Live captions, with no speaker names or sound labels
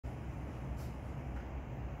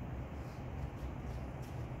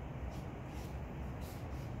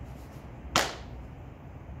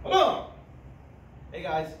Hey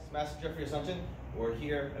guys, it's Master Jeffrey Assumption. We're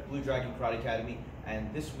here at Blue Dragon Karate Academy,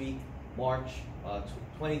 and this week, March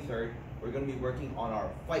 23rd, we're going to be working on our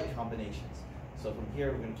fight combinations. So from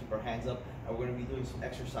here, we're going to keep our hands up, and we're going to be doing some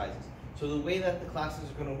exercises. So the way that the classes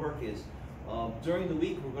are going to work is, during the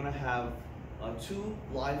week, we're going to have 2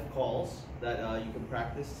 live calls that you can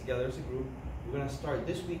practice together as a group. We're going to start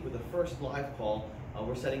this week with the first live call.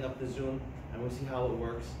 We're setting up the Zoom, and we'll see how it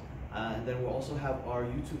works. And then we'll also have our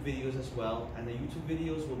YouTube videos as well. And the YouTube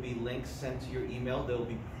videos will be links sent to your email. They'll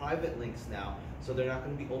be private links now, so they're not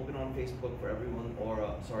going to be open on Facebook for everyone, or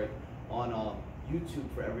on YouTube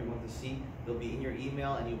for everyone to see. They'll be in your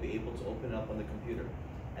email, and you'll be able to open it up on the computer.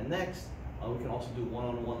 And next, we can also do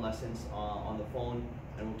one-on-one lessons on the phone,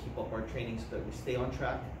 and we'll keep up our training so that we stay on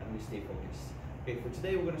track and we stay focused. Okay, for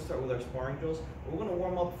today we're going to start with our sparring drills. We're going to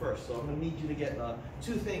warm up first, so I'm going to need you to get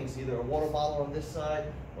 2 things, either a water bottle on this side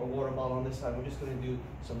or a water bottle on this side. We're just going to do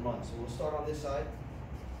some runs. So we'll start on this side.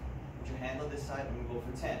 Put your hand on this side, and we'll go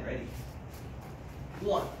for 10. Ready?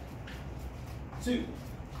 1, 2,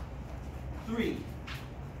 3,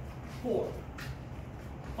 4,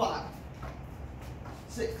 5,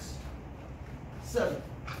 6, 7,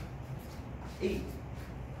 8,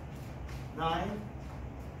 9,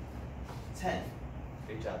 10.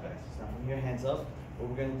 Great job, guys. Now from your hands up, what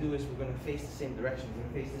we're going to do is we're going to face the same direction. We're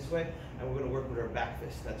going to face this way, and we're going to work with our back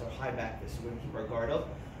fist. That's our high back fist. So we're going to keep our guard up.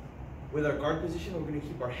 With our guard position, we're going to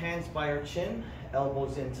keep our hands by our chin,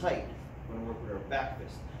 elbows in tight. We're going to work with our back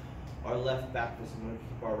fist. Our left back fist, we're going to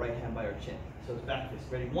keep our right hand by our chin. So it's back fist.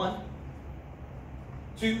 Ready? 1,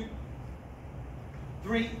 2,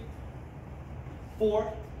 3,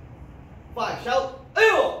 4, 5. Shout!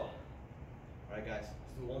 Ayo! All right, guys.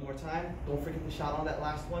 One more time. Don't forget to shout on that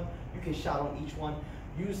last one. You can shout on each one.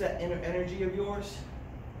 Use that inner energy of yours.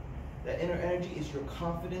 That inner energy is your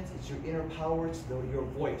confidence. It's your inner power. It's your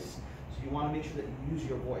voice. So you want to make sure that you use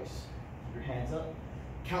your voice. Keep your hands up.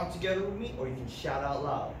 Count together with me, or you can shout out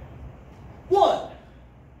loud. 1,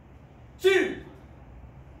 2,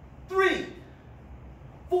 3,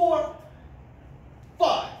 4,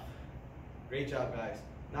 5. Great job, guys.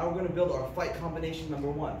 Now we're going to build our fight combination number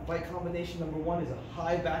 1. Fight combination number 1 is a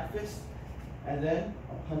high back fist and then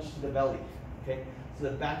a punch to the belly. Okay? So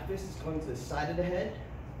the back fist is going to the side of the head,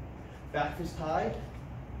 back fist high,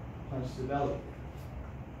 punch to the belly.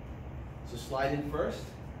 So slide in first,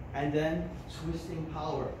 and then twisting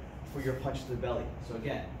power for your punch to the belly. So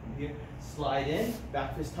again, from here, slide in,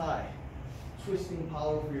 back fist high, twisting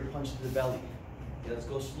power for your punch to the belly. Okay, let's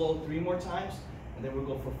go slow 3 more times, and then we'll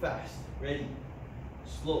go for fast. Ready?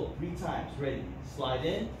 Slow 3 times. Ready? Slide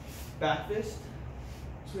in, back fist,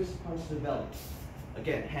 twist, punch to the belly.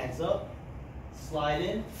 Again, hands up, slide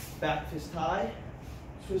in, back fist high,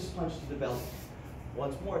 twist, punch to the belly.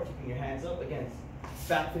 Once more, keeping your hands up. Again,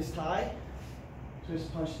 back fist high,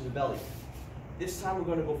 twist, punch to the belly. This time we're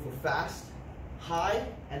going to go for fast, high,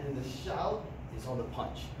 and then the shout is on the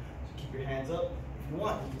punch. So keep your hands up. If you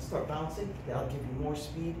want, you can start bouncing. That'll give you more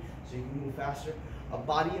speed so you can move faster. A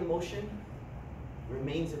body in motion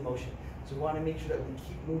remains in motion. So we want to make sure that we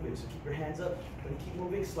keep moving. So keep your hands up. When you keep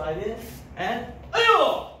moving, slide in, and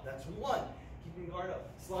ayo! That's 1. Keeping the guard up.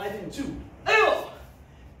 Slide in. 2. Ayo!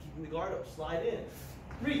 Keeping the guard up. Slide in.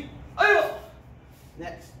 3. Ayo!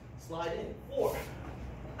 Next, slide in. 4.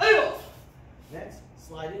 Ayo! Next,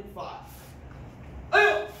 slide in. 5.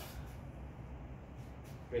 Ayo!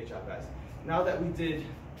 Great job, guys. Now that we did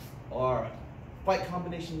our fight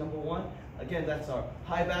combination number 1, again, that's our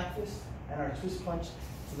high back fist and our twist punch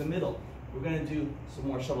to the middle. We're going to do some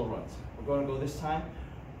more shuttle runs. We're going to go this time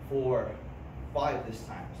for 5 this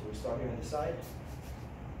time. So we're starting on the side.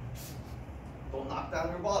 Don't knock down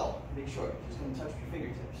your bottle. Make sure you're just going to touch your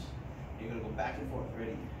fingertips. You're going to go back and forth.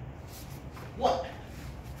 Ready? 1,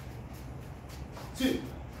 2,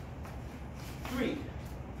 3,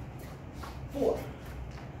 4,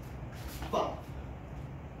 5.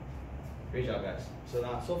 Great job, guys. So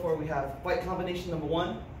now, so far we have fight combination number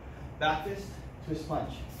 1, back fist, twist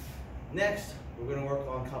punch. Next, we're going to work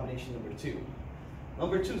on combination number 2.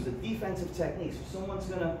 Number 2 is the defensive technique. So someone's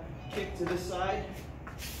going to kick to this side,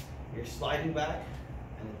 you're sliding back,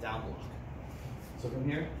 and a down block. So from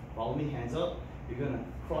here, follow me, hands up. You're going to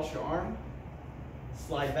cross your arm,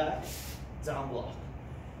 slide back, down block.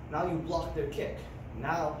 Now you block their kick.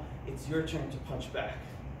 Now it's your turn to punch back.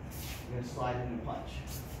 You're going to slide in and punch.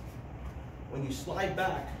 When you slide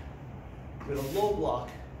back with a low block,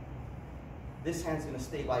 this hand's going to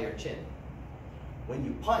stay by your chin. When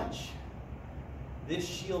you punch, this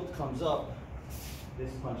shield comes up,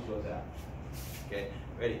 this punch goes out. Okay,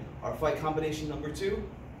 ready? Our fight combination number 2, you're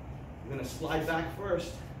going to slide back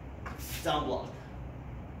first, down block.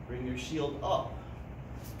 Bring your shield up,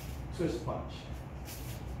 twist punch.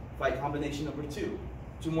 Fight combination number 2.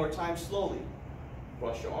 2 more times slowly.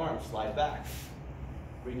 Cross your arms, slide back.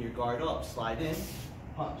 Bring your guard up, slide in,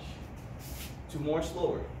 punch. 2 more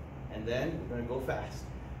slower. And then we're gonna go fast.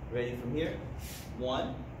 Ready from here?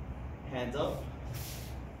 1, hands up.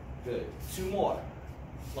 Good. 2 more.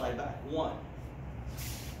 Slide back. 1.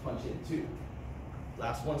 Punch in. 2.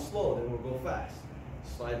 Last one slow, then we'll go fast.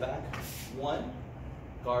 Slide back. 1.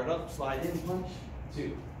 Guard up, slide in, punch.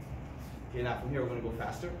 2. Okay, now from here we're gonna go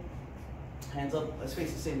faster. Hands up, let's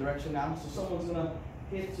face the same direction now. So someone's gonna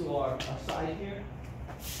hit to our side here.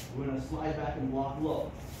 We're gonna slide back and block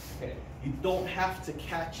low. Okay, you don't have to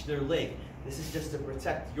catch their leg. This is just to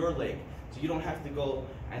protect your leg. So you don't have to go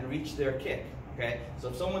and reach their kick. Okay, so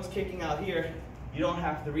if someone's kicking out here, you don't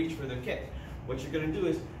have to reach for their kick. What you're gonna do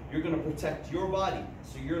is you're gonna protect your body.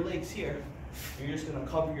 So your leg's here, you're just gonna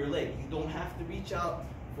cover your leg. You don't have to reach out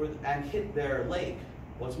and hit their leg.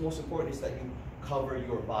 What's most important is that you cover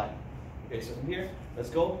your body. Okay, so from here, let's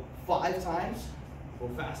go 5 times. Go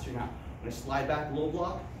faster now. I'm gonna slide back, low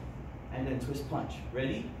block, and then twist punch.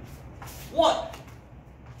 Ready? 1,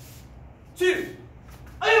 2,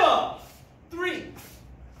 3,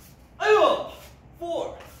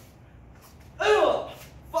 4,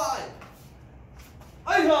 5.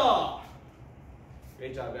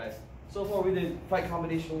 Great job, guys. So far we did fight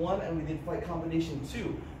combination 1 and we did fight combination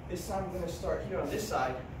 2. This time we're gonna start here on this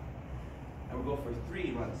side and we'll go for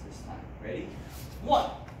 3 runs this time. Ready? 1,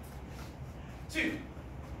 2,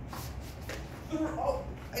 3. Oh,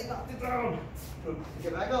 I knocked it down.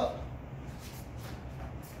 Get back up.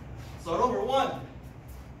 Start over. 1,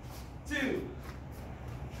 2,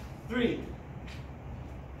 3.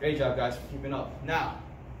 Great job, guys, for keeping up. Now,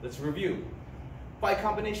 let's review. Fight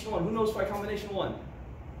combination 1. Who knows fight combination 1?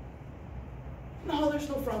 No, there's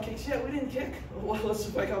no front kicks yet. We didn't kick. Well, let's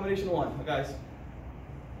do fight combination 1, guys.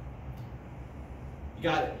 You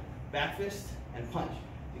got it. Back fist and punch.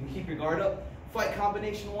 You can keep your guard up. Fight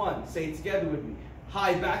combination 1. Say it together with me.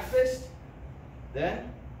 High back fist,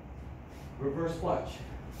 then reverse punch.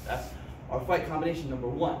 That's our fight combination number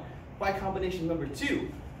 1. Fight combination number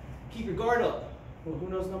 2. Keep your guard up. Well, who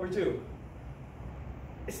knows number 2?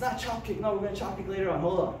 It's not chop kick. No, we're going to chop kick later on.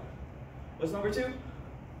 Hold on. What's number 2?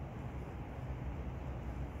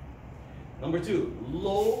 Number 2,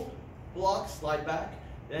 low block, slide back,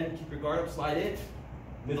 then keep your guard up, slide in,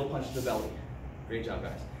 middle punch to the belly. Great job,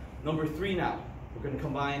 guys. Number 3 now, we're going to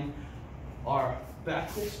combine our back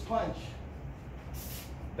fist punch.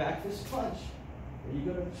 Back fist punch. And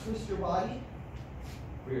you're going to twist your body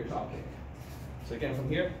for your chop kick. So again, from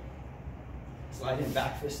here, slide in,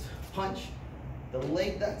 back fist punch. The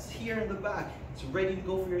leg that's here in the back, it's ready to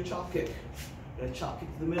go for your chop kick. You're going to chop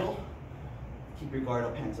kick to the middle, keep your guard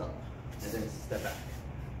up, hands up. And then step back.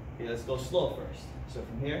 Okay, let's go slow first. So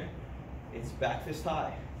from here, it's back fist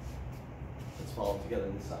high. Let's follow together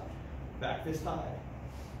on this side. Back fist high.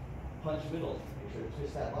 Punch middle. Make sure to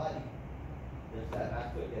twist that body. Lift that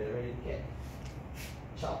back foot. Get it ready to kick.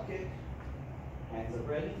 Chop kick. Hands up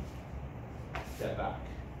ready. Step back.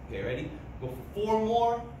 Okay, ready? Go for 4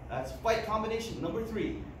 more. That's fight combination number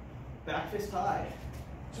 3. Back fist high.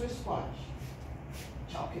 Twist punch.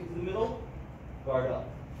 Chop kick to the middle. Guard up.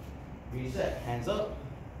 Reset, hands up.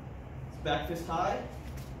 It's back fist high,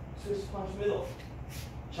 twist punch middle,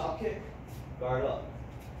 chop kick, guard up.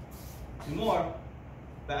 2 more,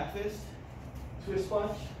 back fist, twist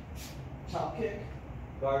punch, chop kick,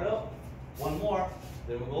 guard up. 1 more,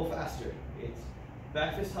 then we'll go faster. It's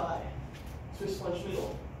back fist high, twist punch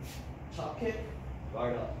middle, chop kick,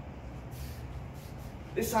 guard up.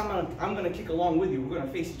 This time I'm gonna kick along with you. We're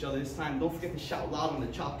gonna face each other this time. Don't forget to shout loud on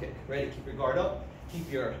the chop kick. Ready, keep your guard up. Keep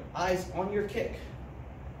your eyes on your kick.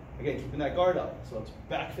 Again, keeping that guard up. So it's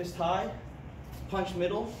back fist high, punch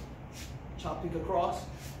middle, chop kick across,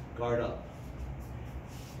 guard up.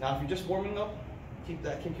 Now if you're just warming up, keep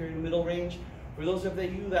that kick here in the middle range. For those of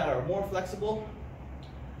you that are more flexible,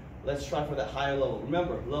 let's try for that higher level.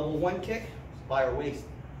 Remember, level 1 kick is by our waist.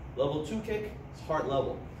 Level 2 kick is heart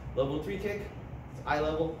level. Level 3 kick is eye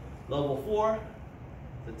level. Level 4,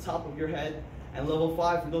 the top of your head. And level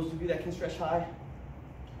 5, for those of you that can stretch high,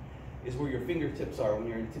 is where your fingertips are when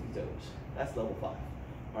you're in tippy toes. That's level 5. All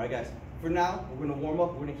right, guys. For now, we're gonna warm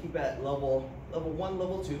up. We're gonna keep at level 1,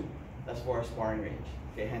 level 2. That's for our sparring range.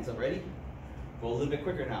 Okay, hands up, ready? Go a little bit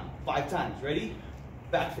quicker now. 5 times, ready?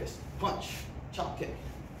 Back fist, punch, chop kick.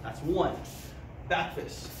 That's 1. Back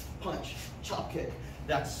fist, punch, chop kick.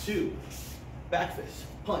 That's 2. Back fist,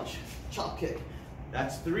 punch, chop kick.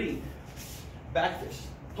 That's 3. Back fist,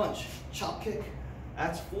 punch, chop kick.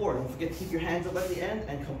 That's 4. Don't forget to keep your hands up at the end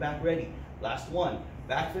and come back ready. Last 1.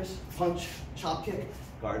 Back fist, punch, chop kick,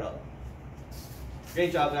 guard up.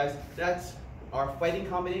 Great job, guys. That's our fighting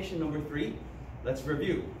combination number 3. Let's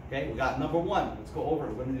review. Okay, we got number 1. Let's go over.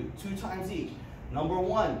 We're going to do 2 times each. Number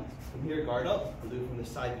 1, from here, guard up. We'll do it from the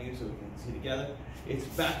side view so we can see together. It's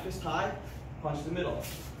back fist high, punch the middle.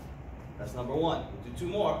 That's number 1. We'll do 2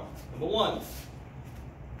 more. Number 1.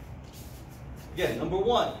 Again, number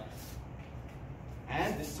 1.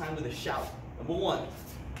 And this time with a shout. Number 1.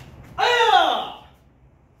 Ah!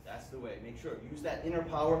 That's the way. Make sure, use that inner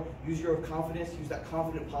power, use your confidence, use that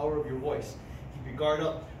confident power of your voice. Keep your guard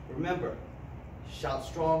up. Remember, shout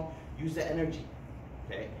strong, use that energy.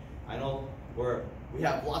 Okay? I know we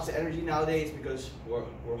have lots of energy nowadays because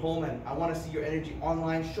we're home, and I want to see your energy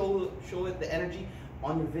online. Show it the energy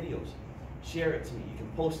on your videos. Share it to me. You can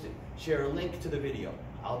post it. Share a link to the video.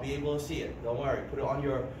 I'll be able to see it. Don't worry. Put it on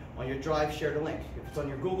your drive. Share the link. If it's on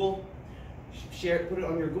your Google, put it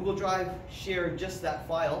on your Google Drive. Share just that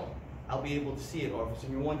file. I'll be able to see it. Or if it's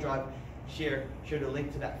in your OneDrive, share the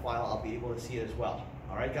link to that file. I'll be able to see it as well.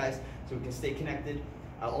 All right, guys. So we can stay connected.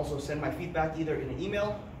 I'll also send my feedback either in an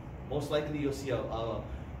email. Most likely you'll see a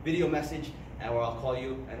video message, or I'll call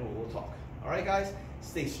you and we'll talk. All right, guys.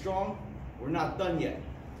 Stay strong. We're not done yet,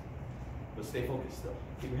 but stay focused still.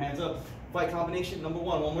 Keep your hands up. Fight combination number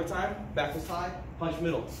 1. One more time. Back fist high. Punch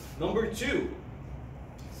middle. Number 2.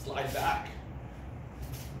 Slide back.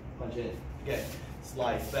 Punch in. Again.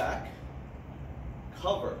 Slide back.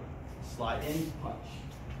 Cover. Slide in. Punch.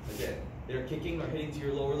 Again. They're kicking or hitting to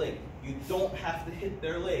your lower leg. You don't have to hit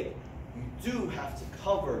their leg. You do have to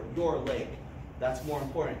cover your leg. That's more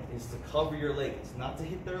important, is to cover your leg. It's not to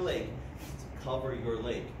hit their leg. It's to cover your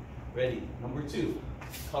leg. Ready? Number 2.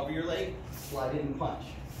 Cover your leg. Slide in and punch.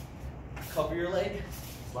 Cover your leg,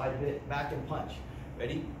 slide it back and punch.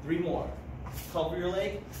 Ready? 3 more. Cover your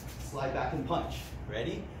leg, slide back and punch.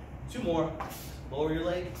 Ready? 2 more. Lower your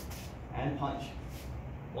leg and punch.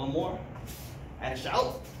 1 more. And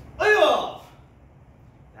shout. Aya!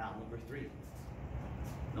 Now, number 3.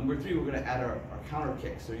 Number 3, we're going to add our counter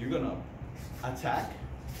kick. So you're going to attack,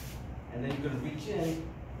 and then you're going to reach in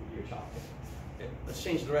with your chop kick. Okay, let's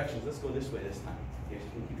change directions. Let's go this way this time. Okay, so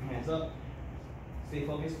you can keep your hands up. Stay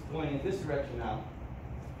focused, going in this direction now.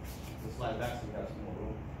 Let's slide back so we have some more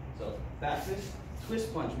room. So back fist,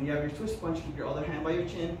 twist punch. When you have your twist punch, keep your other hand by your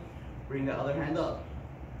chin. Bring the other hand up.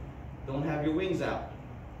 Don't have your wings out.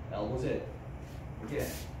 Elbows in. Again.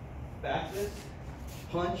 Back fist,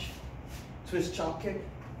 punch, twist chop kick,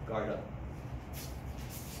 guard up.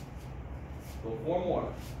 Go 4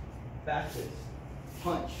 more. Back fist,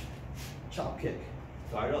 punch, chop kick,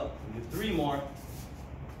 guard up. We do 3 more.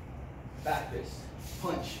 Back fist,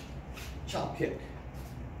 punch, chop kick.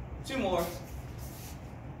 2 more.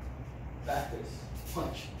 Back fist,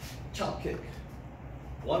 punch, chop kick.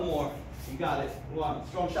 1 more. You got it. Come on,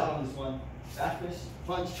 strong shot on this one. Back fist,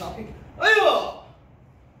 punch, chop kick. Ayo!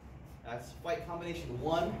 That's fight combination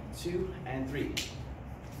 1, 2, and 3.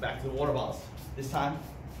 Back to the water balls. This time,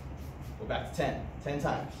 go back to 10. 10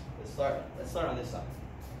 times. Let's start on this side.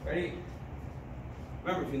 Ready?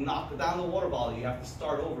 Remember, if you knock down the water ball, you have to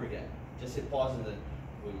start over again. Just hit pause and then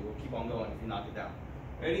we'll keep on going if you knock it down.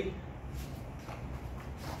 Ready?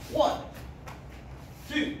 1,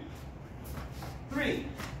 2, 3,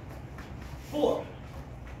 4,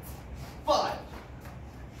 5,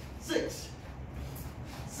 6,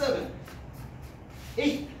 7,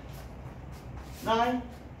 8, 9,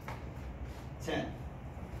 10.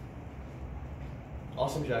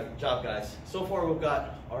 Awesome job, guys. So far we've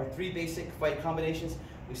got our 3 basic fight combinations.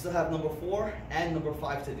 We still have number 4 and number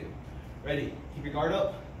 5 to do. Ready? Keep your guard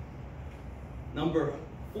up. Number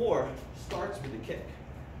 4 starts with the kick.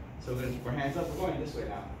 So we're going to keep our hands up. We're going this way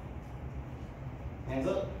now. Hands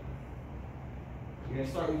up. You're going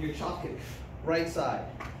to start with your chop kick. Right side.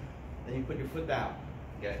 Then you put your foot down.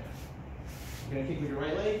 Okay. You're going to kick with your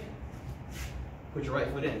right leg. Put your right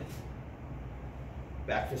foot in.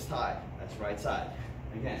 Back fist high. That's right side.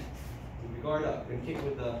 Again. Keep your guard up. You're going to kick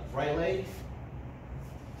with the right leg.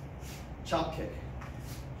 Chop kick.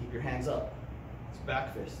 Keep your hands up. It's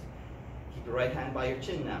back fist. Keep your right hand by your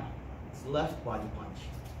chin now. It's left body punch.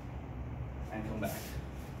 And come back.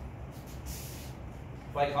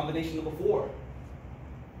 Fight combination number 4.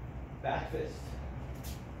 Back fist.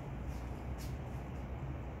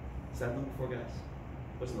 Is that number 4, guys?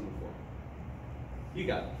 What's number 4? You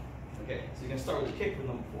got it. Okay, so you're going to start with a kick with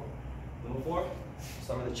number 4. Number 4,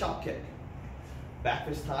 start with a chop kick. Back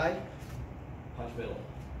fist high, punch middle.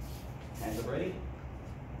 Hands up, ready?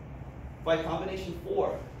 Fight combination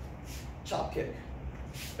 4. Chop kick.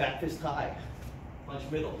 Back fist high, punch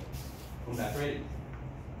middle. Come back, ready?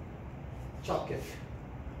 Chop kick.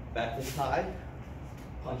 Back fist high,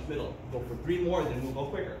 punch middle. Go for 3 more, then we'll go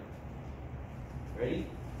quicker. Ready?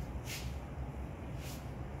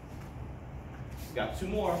 We got 2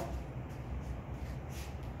 more.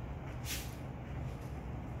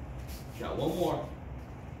 Got 1 more.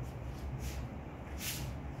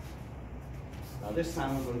 Now this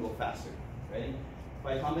time we're going to go faster. Ready?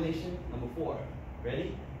 Fight combination number 4.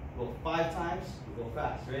 Ready? Go 5 times. We go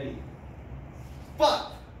fast. Ready?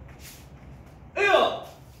 5.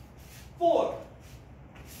 4.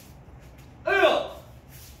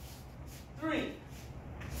 3.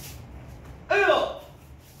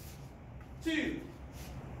 2.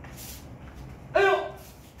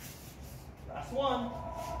 Last one.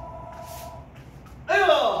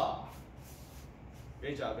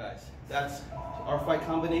 Great job, guys. That's our fight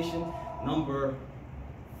combination number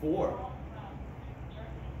 4.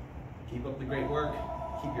 Keep up the great work.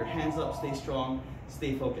 Keep your hands up, stay strong,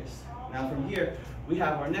 stay focused. Now from here, we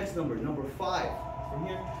have our next number 5. From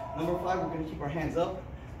here, number 5, we're gonna keep our hands up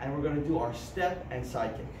and we're gonna do our step and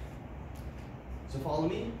side kick. So follow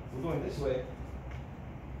me, we're going this way.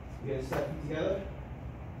 We're gonna step feet together,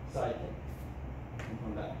 side kick, and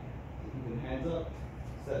come back. So keep the hands up,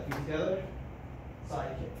 step feet together,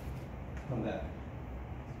 side kick, come back.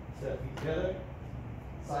 Step feet together,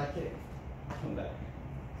 side kick, come back.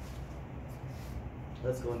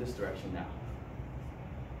 Let's go in this direction now.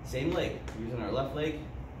 Same leg, using our left leg,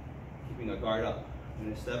 keeping our guard up. I'm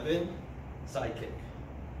gonna step in, side kick,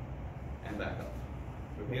 and back up.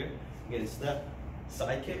 From here, we're gonna step,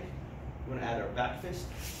 side kick. We're gonna add our back fist,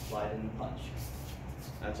 slide in and punch.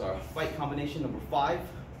 That's our fight combination number 5.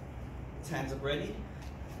 Hands up ready.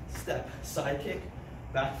 Step, side kick,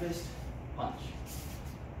 back fist, punch.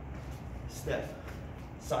 Step,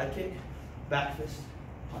 side kick, back fist,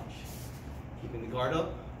 punch. Keeping the guard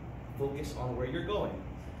up, focus on where you're going.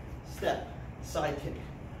 Step, side kick,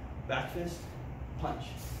 back fist, punch.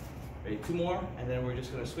 Ready, 2 more, and then we're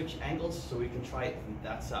just gonna switch angles so we can try it from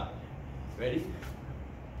that side. Ready?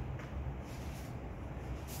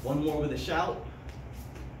 1 more with a shout.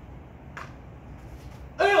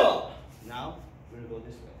 Now, we're gonna go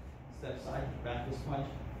this way. Step side, back fist, punch,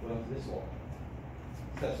 going to this wall.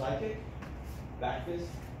 Step side kick, back fist,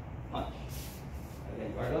 punch.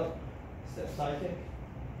 Again, guard up. Step side kick,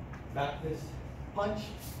 back fist, punch.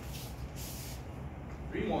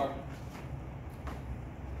 3 more.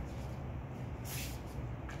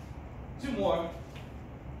 2 more.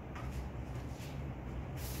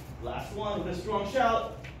 Last one with a strong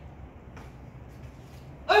shout.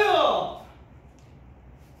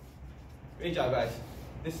 Great job, guys.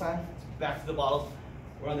 This time, it's back to the bottles.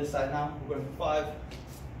 We're on this side now. We're going for 5.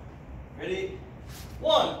 Ready?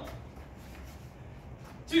 1,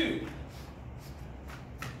 2,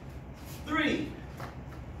 3,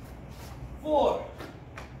 4,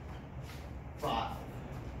 5.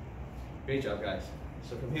 Great job, guys.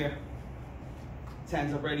 So from here,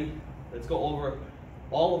 hands up ready. Let's go over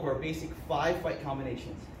all of our basic 5 fight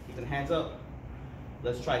combinations. Keeping hands up.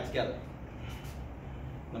 Let's try it together.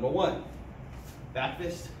 Number 1, back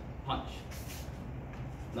fist, punch.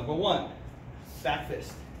 Number 1, back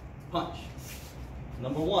fist, punch.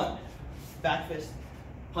 Number 1, back fist,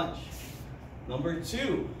 punch. Number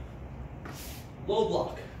 2, low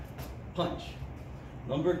block, punch.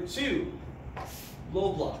 Number 2,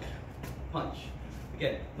 low block, punch.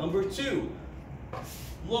 Again, number 2,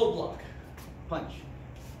 low block, punch.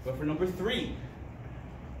 Go for number 3.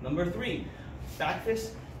 Number 3, back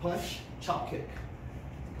fist, punch, chop kick.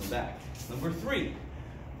 Come back. Number 3,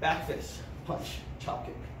 back fist, punch, chop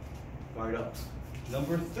kick. Guard up.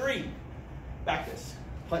 Number 3, back fist,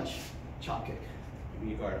 punch, chop kick. Give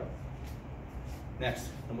me your guard up. Next,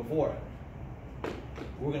 number 4.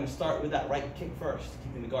 We're gonna start with that right kick first,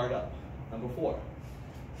 keeping the guard up. Number 4,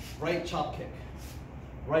 right chop kick.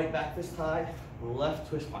 Right back fist tied, left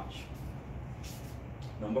twist punch.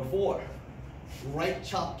 Number 4, right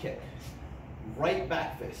chop kick. Right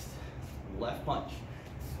back fist, left punch.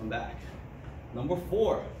 Come back. Number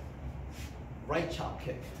 4, right chop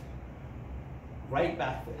kick. Right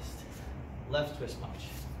back fist, left twist punch.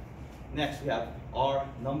 Next, we have our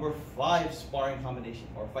number 5 sparring combination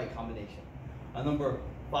or fight combination. A number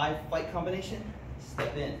 5 fight combination,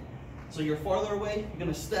 step in. So you're farther away, you're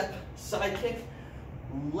gonna step, side kick,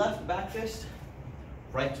 left back fist,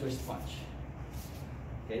 right twist punch.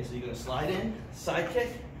 Okay, so you're gonna slide in, side kick,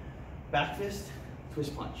 back fist,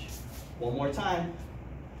 twist punch. 1 more time.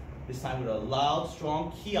 This time with a loud,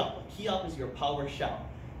 strong key up. A key up is your power shout.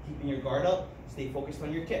 Keeping your guard up, stay focused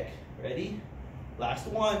on your kick. Ready? Last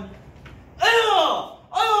one.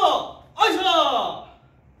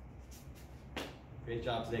 Great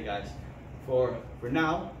job today, guys. For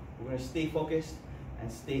now, we're gonna stay focused and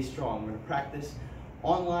stay strong. We're gonna practice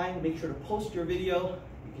online, make sure to post your video.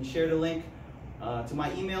 You can share the link to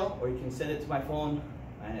my email, or you can send it to my phone,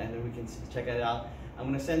 and then we can check it out. I'm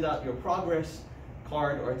going to send out your progress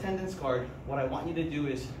card or attendance card. What I want you to do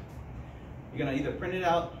is you're going to either print it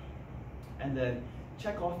out and then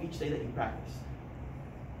check off each day that you practiced.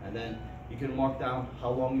 And then you can mark down how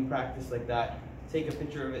long you practiced like that, take a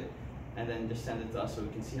picture of it, and then just send it to us so we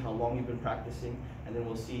can see how long you've been practicing. And then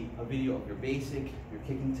we'll see a video of your basic, your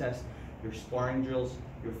kicking test, your sparring drills,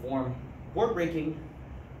 your form. Board breaking,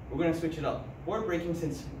 we're going to switch it up. Board breaking,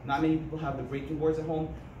 since not many people have the breaking boards at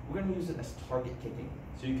home, we're going to use it as target kicking.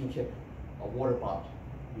 So you can kick a water bottle,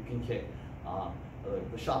 you can kick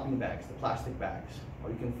the shopping bags, the plastic bags, or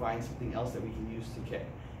you can find something else that we can use to kick.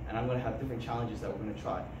 And I'm going to have different challenges that we're going to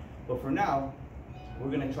try. But for now,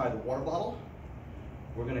 we're going to try the water bottle,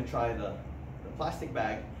 we're going to try the plastic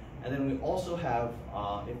bag, and then we also have,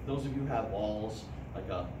 if those of you have balls, like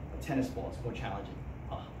a tennis ball, it's more challenging.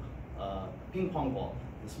 Ping pong ball,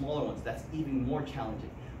 the smaller ones, that's even more challenging.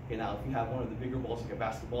 Okay, now if you have one of the bigger balls, like a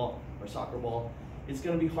basketball or soccer ball, it's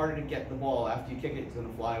going to be harder to get the ball. After you kick it, it's going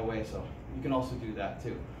to fly away, so you can also do that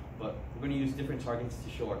too. But we're going to use different targets to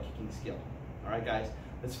show our kicking skill. All right, guys,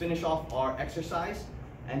 let's finish off our exercise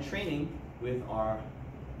and training with our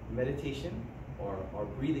meditation, or our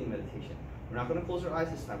breathing meditation. We're not going to close our eyes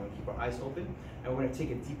this time. We're going to keep our eyes open, and we're going to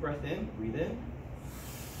take a deep breath in, breathe in,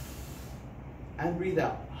 and breathe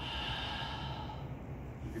out.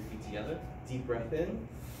 Keep your feet together. Deep breath in,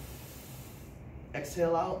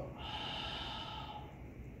 exhale out,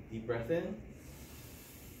 deep breath in,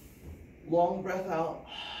 long breath out.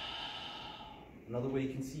 Another way you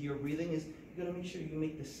can see your breathing is you're going to make sure you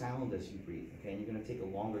make the sound as you breathe, okay? And you're going to take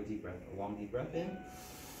a longer deep breath, a long deep breath in,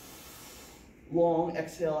 long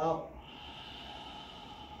exhale out,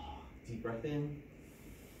 deep breath in,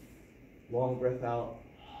 long breath out,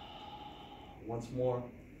 once more,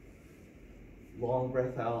 long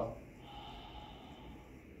breath out.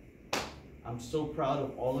 I'm so proud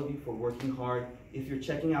of all of you for working hard. If you're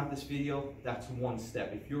checking out this video, that's one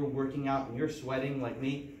step. If you're working out and you're sweating like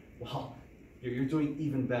me, well, you're doing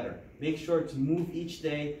even better. Make sure to move each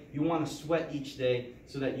day. You want to sweat each day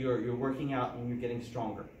so that you're working out and you're getting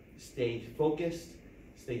stronger. Stay focused,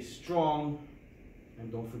 stay strong,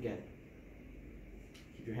 and don't forget,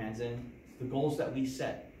 keep your hands in. The goals that we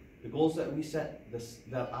set,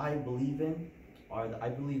 that I believe in, are that I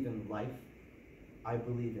believe in life, I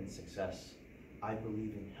believe in success, I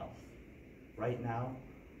believe in health. Right now,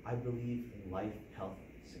 I believe in life, health,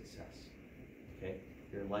 success. Okay?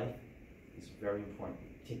 Your life is very important.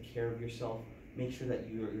 Take care of yourself. Make sure that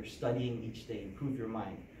you're studying each day. Improve your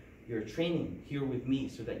mind. You're training here with me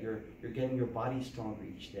so that you're getting your body stronger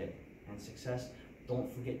each day. And success,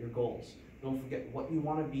 don't forget your goals. Don't forget what you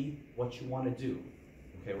want to be, what you want to do.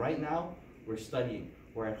 Okay, right now, we're studying.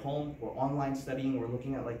 We're at home, we're online studying, we're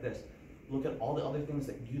looking at like this. Look at all the other things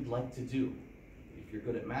that you'd like to do. If you're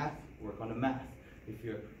good at math, work on the math. If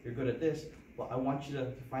you're good at this, well, I want you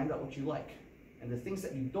to find out what you like. And the things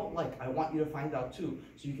that you don't like, I want you to find out too,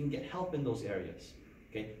 so you can get help in those areas.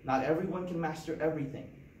 Okay? Not everyone can master everything,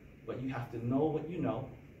 but you have to know what you know,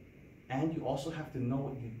 and you also have to know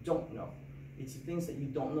what you don't know. It's the things that you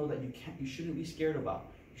don't know that you shouldn't be scared about.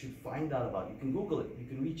 You should find out about. You can Google it, you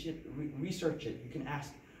can research it, you can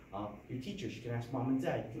ask your teachers, you can ask mom and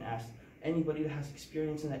dad, you can ask anybody that has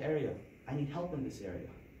experience in that area. I need help in this area.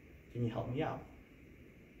 Can you help me out?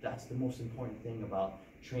 That's the most important thing about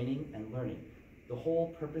training and learning. The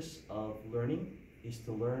whole purpose of learning is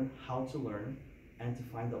to learn how to learn and to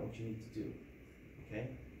find out what you need to do. Okay?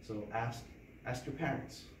 So ask your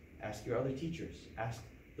parents, ask your other teachers, ask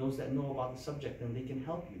those that know about the subject, and they can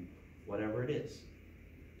help you, whatever it is.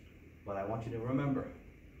 But I want you to remember,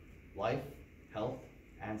 life, health,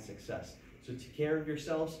 and success. So take care of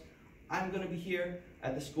yourselves. I'm going to be here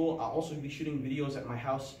at the school. I'll also be shooting videos at my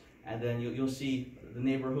house, and then you'll see the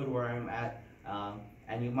neighborhood where I'm at.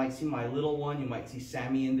 And you might see my little one, you might see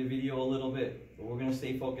Sammy in the video a little bit, but we're going to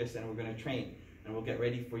stay focused and we're going to train. And we'll get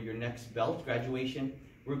ready for your next belt graduation.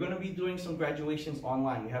 We're going to be doing some graduations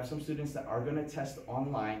online. We have some students that are going to test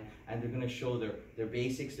online, and they're going to show their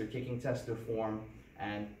basics, their kicking test, their form,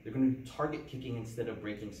 and they're going to do target kicking instead of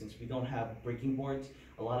breaking. Since we don't have breaking boards,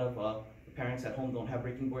 a lot of parents at home don't have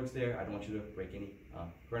breaking boards there. I don't want you to break any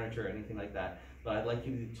furniture or anything like that, but I'd like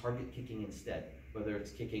you to do target kicking instead, whether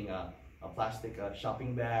it's kicking a plastic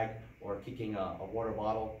shopping bag, or kicking a water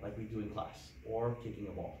bottle like we do in class, or kicking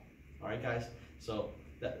a ball. All right, guys? So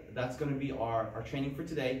that's going to be our training for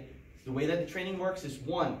today. The way that the training works is,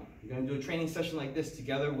 one, you're going to do a training session like this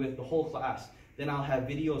together with the whole class. Then I'll have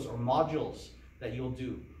videos or modules that you'll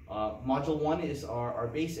do Module 1 is our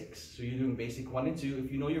basics. So you're doing basic 1 and 2.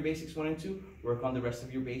 If you know your basics 1 and 2, work on the rest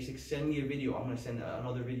of your basics. Send me a video. I'm going to send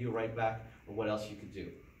another video right back of what else you could do.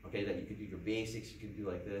 Okay, that you could do your basics, you can do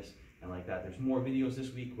like this and like that. There's more videos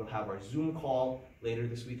this week. We'll have our Zoom call later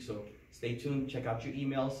this week, so stay tuned, check out your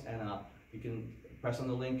emails, and you can press on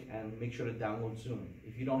the link and make sure to download Zoom.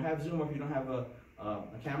 If you don't have Zoom or if you don't have a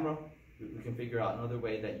camera, we can figure out another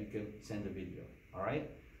way that you can send a video, all right?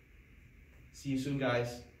 See you soon,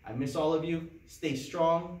 guys. I miss all of you. Stay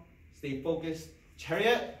strong, stay focused.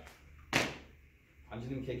 Chariot.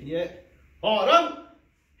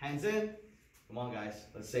 Hands in. Come on, guys.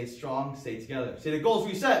 Let's stay strong, stay together. Say the goals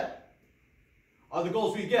we set are the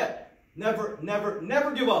goals we get. Never, never,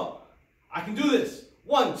 never give up. I can do this.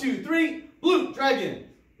 1, 2, 3. Blue Dragon.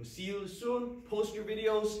 We'll see you soon. Post your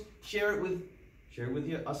videos. Share it with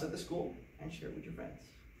us at the school, and share it with your friends.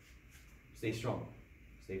 Stay strong.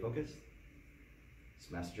 Stay focused. It's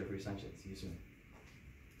Master Jeffrey Sanchez. See you soon.